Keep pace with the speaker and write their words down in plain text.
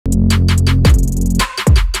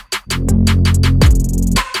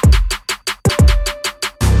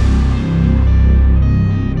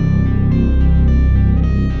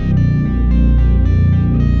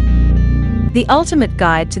the ultimate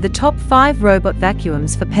guide to the top 5 robot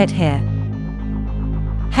vacuums for pet hair.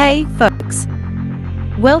 Hey folks!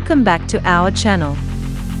 Welcome back to our channel.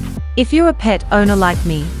 If you're a pet owner like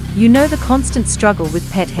me, you know the constant struggle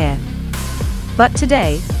with pet hair. But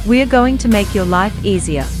today, we are going to make your life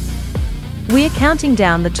easier. We are counting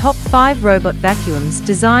down the top 5 robot vacuums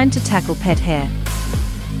designed to tackle pet hair.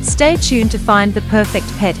 Stay tuned to find the perfect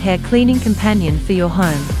pet hair cleaning companion for your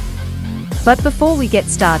home. But before we get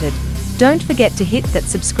started, don't forget to hit that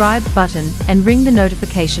subscribe button and ring the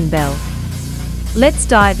notification bell. Let's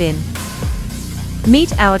dive in.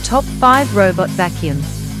 Meet our top 5 robot vacuum.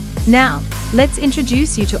 Now, let's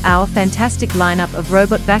introduce you to our fantastic lineup of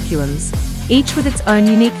robot vacuums, each with its own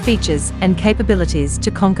unique features and capabilities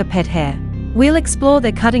to conquer pet hair. We'll explore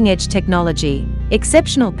their cutting-edge technology,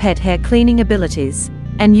 exceptional pet hair cleaning abilities,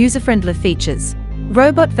 and user-friendly features.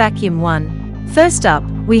 Robot Vacuum 1. First up,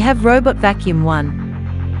 we have Robot Vacuum 1.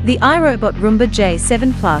 The iRobot Roomba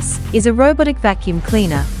J7 Plus is a robotic vacuum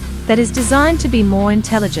cleaner that is designed to be more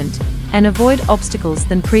intelligent and avoid obstacles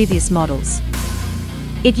than previous models.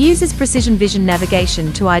 It uses precision vision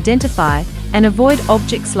navigation to identify and avoid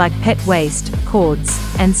objects like pet waste, cords,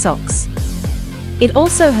 and socks. It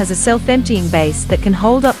also has a self-emptying base that can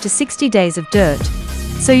hold up to 60 days of dirt,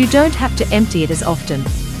 so you don't have to empty it as often.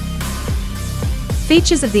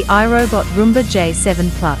 Features of the iRobot Roomba J7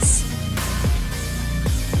 Plus.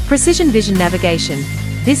 Precision vision navigation.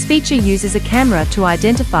 This feature uses a camera to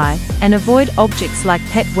identify and avoid objects like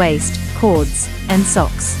pet waste, cords, and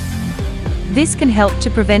socks. This can help to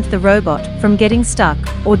prevent the robot from getting stuck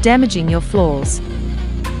or damaging your floors.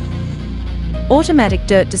 Automatic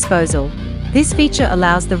dirt disposal. This feature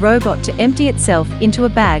allows the robot to empty itself into a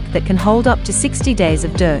bag that can hold up to 60 days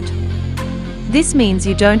of dirt. This means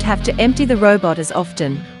you don't have to empty the robot as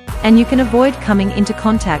often, and you can avoid coming into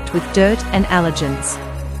contact with dirt and allergens.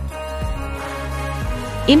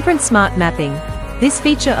 Imprint Smart Mapping. This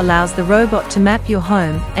feature allows the robot to map your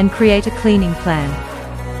home and create a cleaning plan.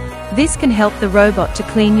 This can help the robot to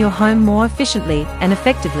clean your home more efficiently and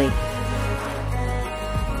effectively.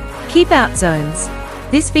 Keep Out Zones.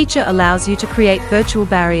 This feature allows you to create virtual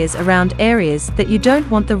barriers around areas that you don't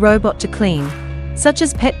want the robot to clean, such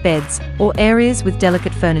as pet beds or areas with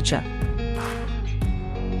delicate furniture.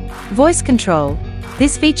 Voice control.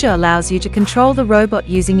 This feature allows you to control the robot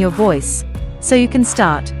using your voice, so you can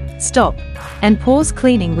start, stop, and pause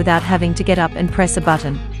cleaning without having to get up and press a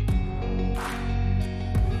button.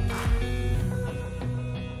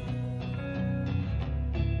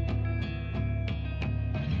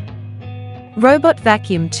 Robot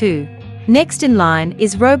Vacuum 2. Next in line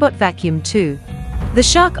is Robot Vacuum 2. The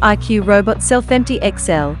Shark IQ Robot Self-Empty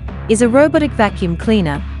XL is a robotic vacuum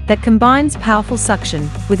cleaner that combines powerful suction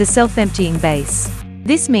with a self-emptying base.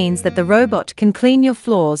 This means that the robot can clean your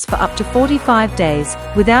floors for up to 45 days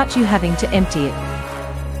without you having to empty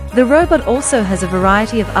it. The robot also has a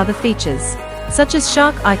variety of other features, such as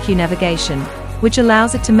Shark IQ navigation, which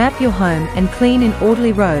allows it to map your home and clean in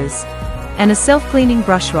orderly rows, and a self-cleaning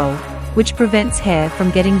brush roll, which prevents hair from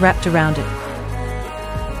getting wrapped around it.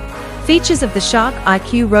 Features of the Shark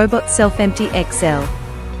IQ Robot Self-Empty XL.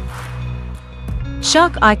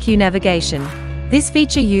 Shark IQ navigation. This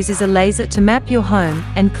feature uses a laser to map your home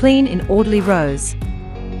and clean in orderly rows.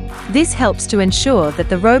 This helps to ensure that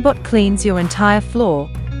the robot cleans your entire floor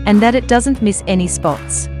and that it doesn't miss any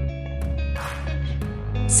spots.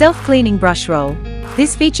 Self-cleaning brush roll.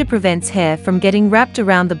 This feature prevents hair from getting wrapped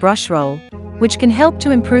around the brush roll, which can help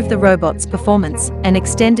to improve the robot's performance and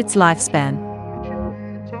extend its lifespan.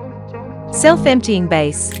 Self-emptying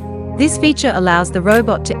base. This feature allows the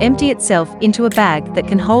robot to empty itself into a bag that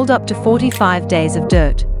can hold up to 45 days of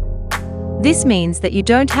dirt. This means that you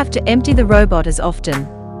don't have to empty the robot as often,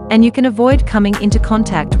 and you can avoid coming into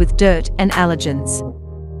contact with dirt and allergens.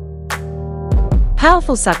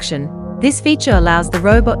 Powerful suction. This feature allows the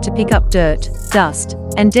robot to pick up dirt, dust,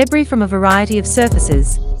 and debris from a variety of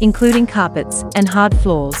surfaces, including carpets and hard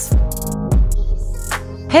floors.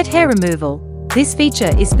 Pet hair removal. This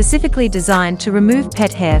feature is specifically designed to remove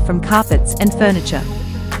pet hair from carpets and furniture.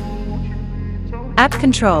 App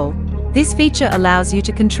control. This feature allows you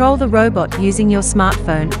to control the robot using your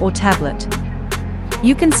smartphone or tablet.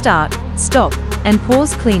 You can start, stop, and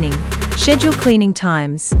pause cleaning, schedule cleaning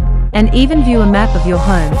times, and even view a map of your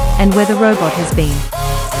home and where the robot has been.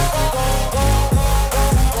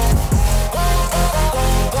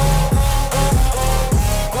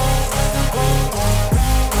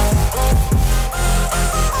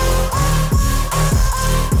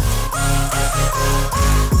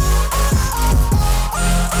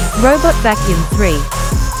 Robot Vacuum 3.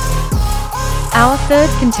 Our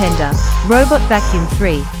third contender, Robot Vacuum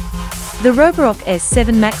 3. The Roborock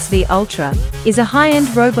S7 Max V Ultra is a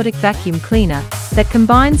high-end robotic vacuum cleaner that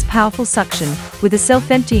combines powerful suction with a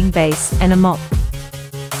self-emptying base and a mop.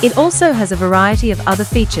 It also has a variety of other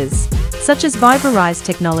features, such as revolutionize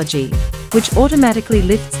technology, which automatically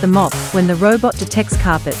lifts the mop when the robot detects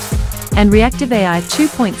carpet, and reactive AI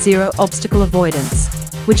 2.0 obstacle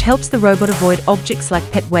avoidance, which helps the robot avoid objects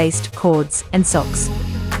like pet waste, cords, and socks.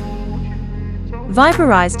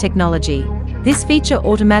 Revolutionize technology. This feature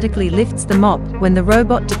automatically lifts the mop when the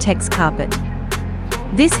robot detects carpet.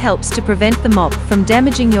 This helps to prevent the mop from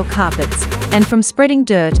damaging your carpets and from spreading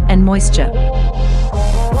dirt and moisture.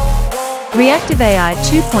 Reactive AI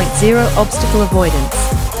 2.0 obstacle avoidance.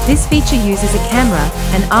 This feature uses a camera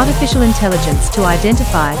and artificial intelligence to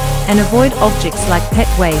identify and avoid objects like pet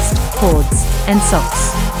waste, cords, and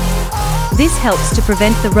socks. This helps to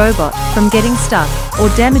prevent the robot from getting stuck or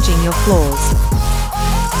damaging your floors.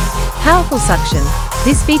 Powerful suction.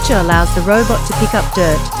 This feature allows the robot to pick up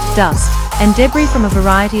dirt, dust, and debris from a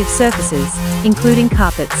variety of surfaces, including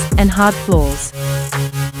carpets and hard floors.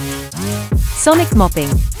 Sonic mopping.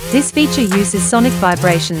 This feature uses sonic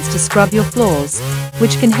vibrations to scrub your floors,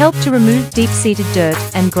 which can help to remove deep-seated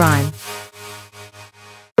dirt and grime.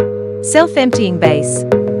 Self-emptying base.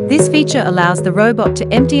 This feature allows the robot to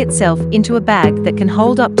empty itself into a bag that can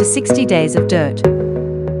hold up to 60 days of dirt.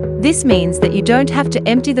 This means that you don't have to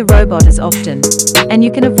empty the robot as often, and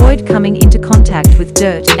you can avoid coming into contact with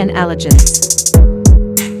dirt and allergens.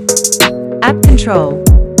 App control.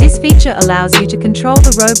 This feature allows you to control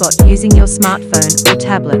the robot using your smartphone or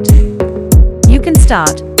tablet. You can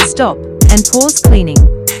start, stop, and pause cleaning,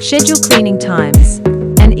 schedule cleaning times,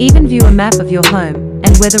 and even view a map of your home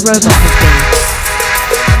and where the robot has been.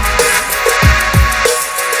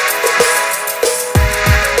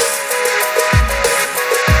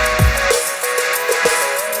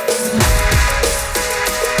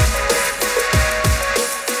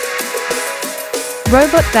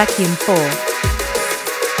 Robot Vacuum 4.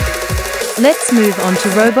 Let's move on to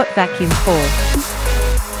Robot Vacuum 4.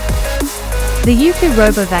 The Eufy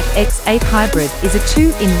RoboVac X8 Hybrid is a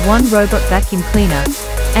 2-in-1 robot vacuum cleaner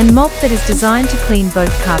and mop that is designed to clean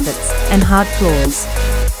both carpets and hard floors.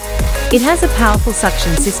 It has a powerful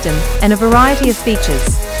suction system and a variety of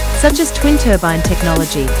features, such as twin turbine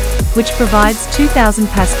technology, which provides 2,000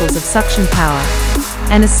 pascals of suction power,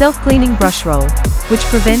 and a self-cleaning brush roll, which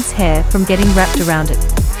prevents hair from getting wrapped around it.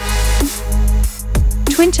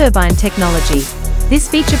 Twin turbine technology. This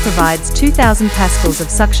feature provides 2,000 pascals of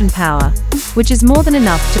suction power, which is more than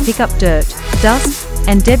enough to pick up dirt, dust,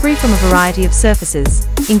 and debris from a variety of surfaces,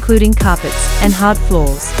 including carpets and hard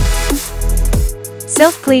floors.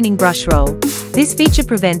 Self-cleaning brush roll. This feature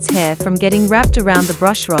prevents hair from getting wrapped around the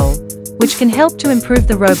brush roll, which can help to improve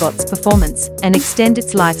the robot's performance and extend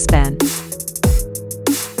its lifespan.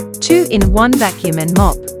 2-in-1 vacuum and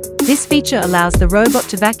mop. This feature allows the robot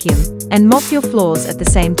to vacuum and mop your floors at the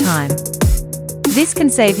same time. This can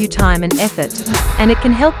save you time and effort, and it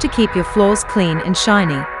can help to keep your floors clean and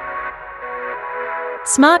shiny.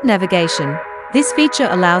 Smart navigation. This feature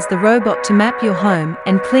allows the robot to map your home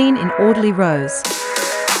and clean in orderly rows.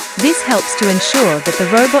 This helps to ensure that the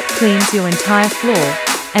robot cleans your entire floor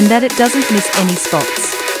and that it doesn't miss any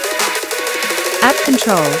spots. App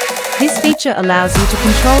control. This feature allows you to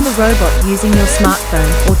control the robot using your smartphone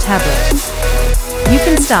or tablet. You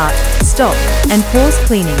can start, stop, and pause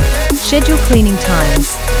cleaning, schedule cleaning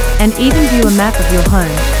times, and even view a map of your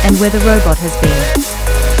home and where the robot has been.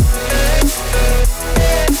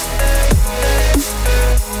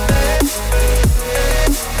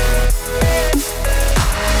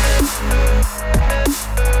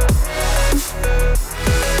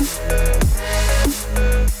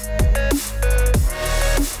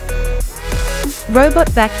 Robot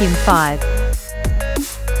Vacuum 5.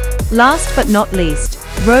 Last but not least,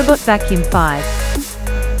 Robot Vacuum 5.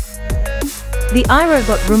 The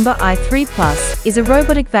iRobot Roomba i3 Plus is a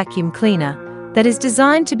robotic vacuum cleaner that is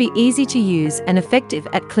designed to be easy to use and effective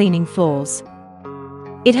at cleaning floors.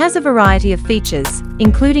 It has a variety of features,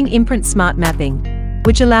 including imprint smart mapping,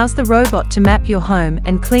 which allows the robot to map your home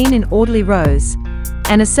and clean in orderly rows,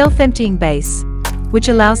 and a self-emptying base, which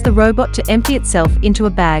allows the robot to empty itself into a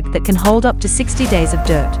bag that can hold up to 60 days of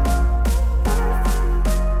dirt.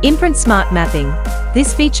 Imprint smart mapping.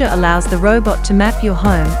 This feature allows the robot to map your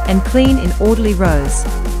home and clean in orderly rows.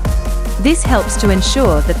 This helps to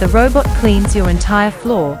ensure that the robot cleans your entire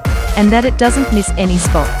floor and that it doesn't miss any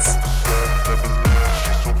spots.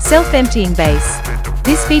 Self-emptying base.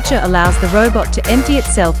 This feature allows the robot to empty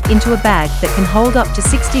itself into a bag that can hold up to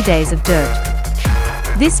 60 days of dirt.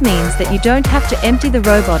 This means that you don't have to empty the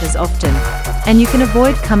robot as often, and you can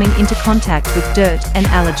avoid coming into contact with dirt and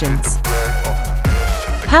allergens.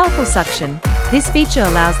 Powerful suction. This feature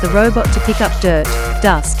allows the robot to pick up dirt,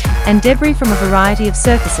 dust, and debris from a variety of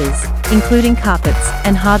surfaces, including carpets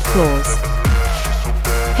and hard floors.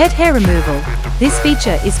 Pet hair removal. This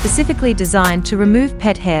feature is specifically designed to remove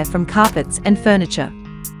pet hair from carpets and furniture.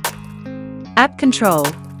 App control.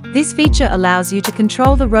 This feature allows you to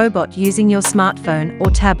control the robot using your smartphone or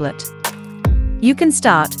tablet. You can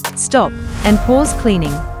start, stop, and pause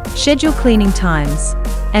cleaning, schedule cleaning times,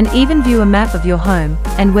 and even view a map of your home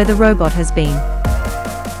and where the robot has been.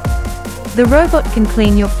 The robot can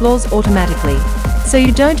clean your floors automatically, so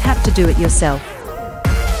you don't have to do it yourself.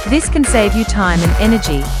 This can save you time and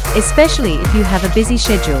energy, especially if you have a busy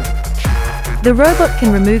schedule. The robot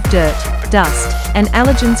can remove dirt, dust, and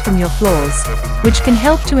allergens from your floors, which can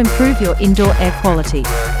help to improve your indoor air quality.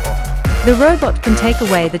 The robot can take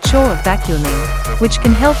away the chore of vacuuming, which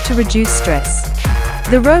can help to reduce stress.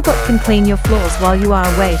 The robot can clean your floors while you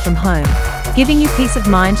are away from home, giving you peace of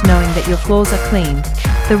mind knowing that your floors are clean.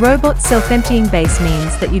 The robot's self-emptying base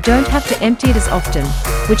means that you don't have to empty it as often,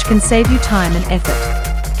 which can save you time and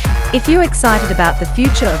effort. If you're excited about the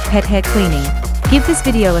future of pet hair cleaning, give this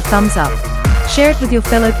video a thumbs up, share it with your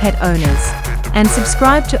fellow pet owners, and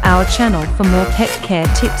subscribe to our channel for more pet care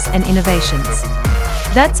tips and innovations.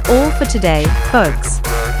 That's all for today, folks.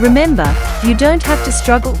 Remember, you don't have to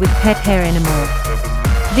struggle with pet hair anymore.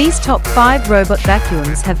 These top 5 robot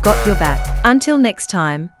vacuums have got your back. Until next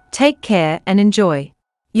time, take care and enjoy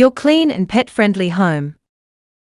your clean and pet-friendly home.